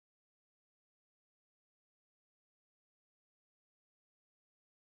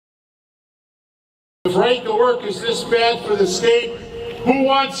If right to work is this bad for the state, who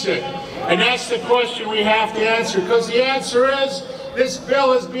wants it? And that's the question we have to answer, because the answer is this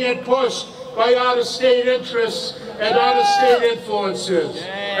bill is being pushed by out-of-state interests and out-of-state influences.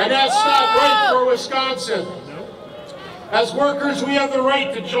 And that's not right for Wisconsin. As workers, we have the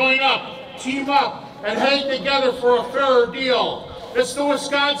right to join up, team up, and hang together for a fairer deal. It's the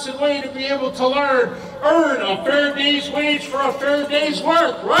Wisconsin way to be able to earn a fair day's wage for a fair day's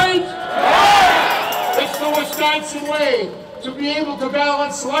work, right? It's the Wisconsin way to be able to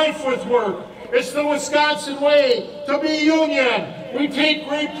balance life with work. It's the Wisconsin way to be union. We take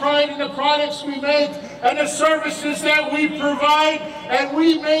great pride in the products we make and the services that we provide, and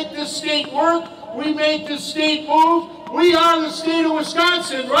we make the state work, we make the state move. We are the state of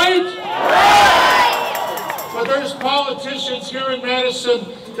Wisconsin, right? But there's politicians here in Madison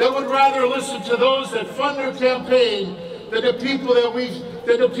that would rather listen to those that fund their campaign than the people that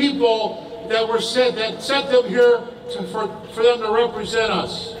were sent them here for them to represent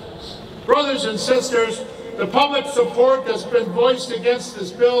us. Brothers and sisters, the public support that's been voiced against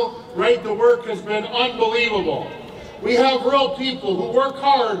this bill, right to work, has been unbelievable. We have real people who work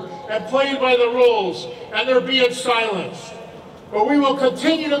hard and play by the rules, and they're being silenced. But we will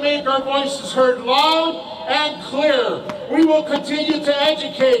continue to make our voices heard loud and clear. We will continue to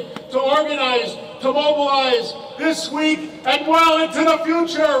educate, to organize, to mobilize this week and well into the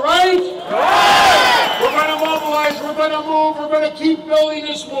future, right? We're going to mobilize, we're going to move, we're going to keep building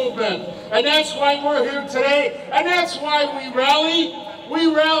this movement. And that's why we're here today, and that's why we rally. We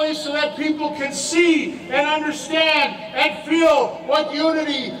rally so that people can see and understand and feel what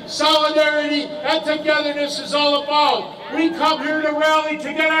unity, solidarity, and togetherness is all about. We come here to rally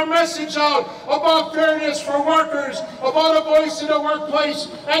to get our message out about fairness for workers, about a voice in the workplace,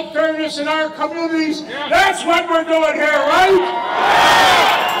 and fairness in our communities. That's what we're doing here, right?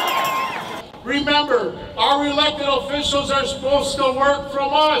 Remember, our elected officials are supposed to work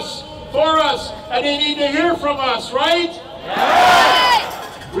from us, for us, and they need to hear from us, right?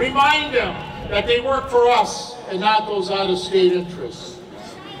 Remind them that they work for us and not those out-of-state interests.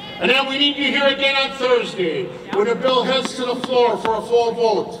 And then we need to hear again on Thursday when the bill heads to the floor for a full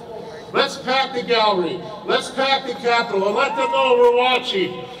vote. Let's pack the gallery, let's pack the Capitol, and let them know we're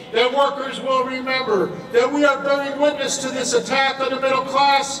watching. That workers will remember that we are bearing witness to this attack on the middle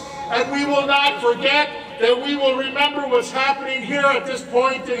class, and we will not forget that we will remember what's happening here at this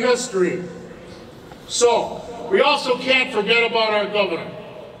point in history. So, we also can't forget about our governor,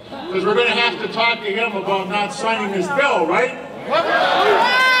 because we're going to have to talk to him about not signing this bill, right?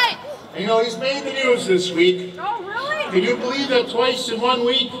 And you know, he's made the news this week. Oh, really? Can you believe that twice in 1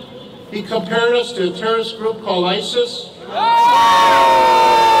 week he compared us to a terrorist group called ISIS?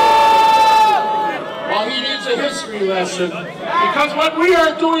 Well, he needs a history lesson, because what we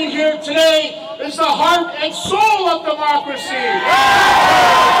are doing here today is the heart and soul of democracy.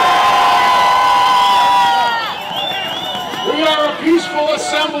 We are a peaceful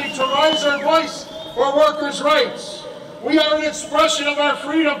assembly to raise our voice for workers' rights. We are an expression of our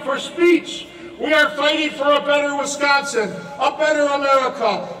freedom for speech. We are fighting for a better Wisconsin, a better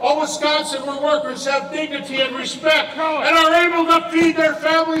America, a Wisconsin where workers have dignity and respect and are able to feed their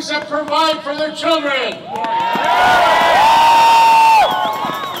families and provide for their children.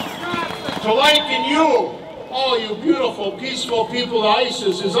 To liken you, all you beautiful, peaceful people to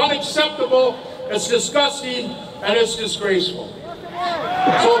ISIS is unacceptable, it's disgusting, and it's disgraceful.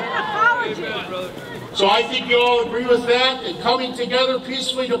 So I think you all agree with that, and coming together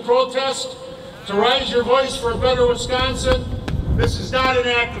peacefully to protest, to raise your voice for a better Wisconsin, this is not an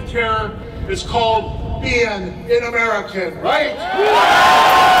act of terror, it's called being an American, right?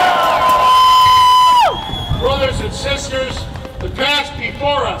 Brothers and sisters, the path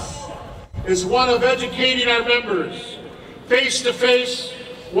before us is one of educating our members, face-to-face,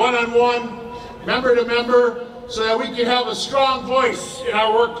 one-on-one, member-to-member, so that we can have a strong voice in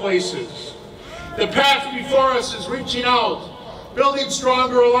our workplaces. The path before us is reaching out, building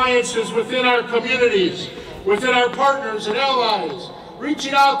stronger alliances within our communities, within our partners and allies,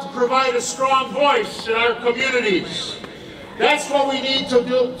 reaching out to provide a strong voice in our communities. That's what we need to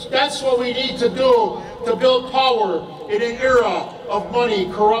do. That's what we need to do to build power in an era of money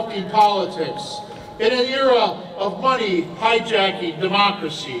corrupting politics, in an era of money hijacking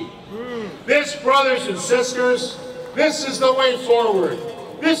democracy. This, brothers and sisters, this is the way forward.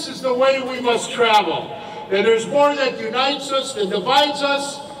 This is the way we must travel. And there's more that unites us than divides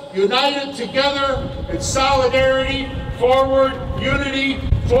us. United together in solidarity, forward, unity,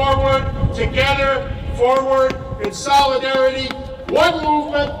 forward, together, forward, in solidarity, one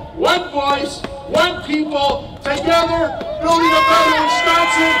movement, one voice, one people, together, building a better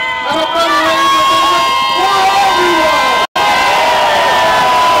Wisconsin and a better way to live.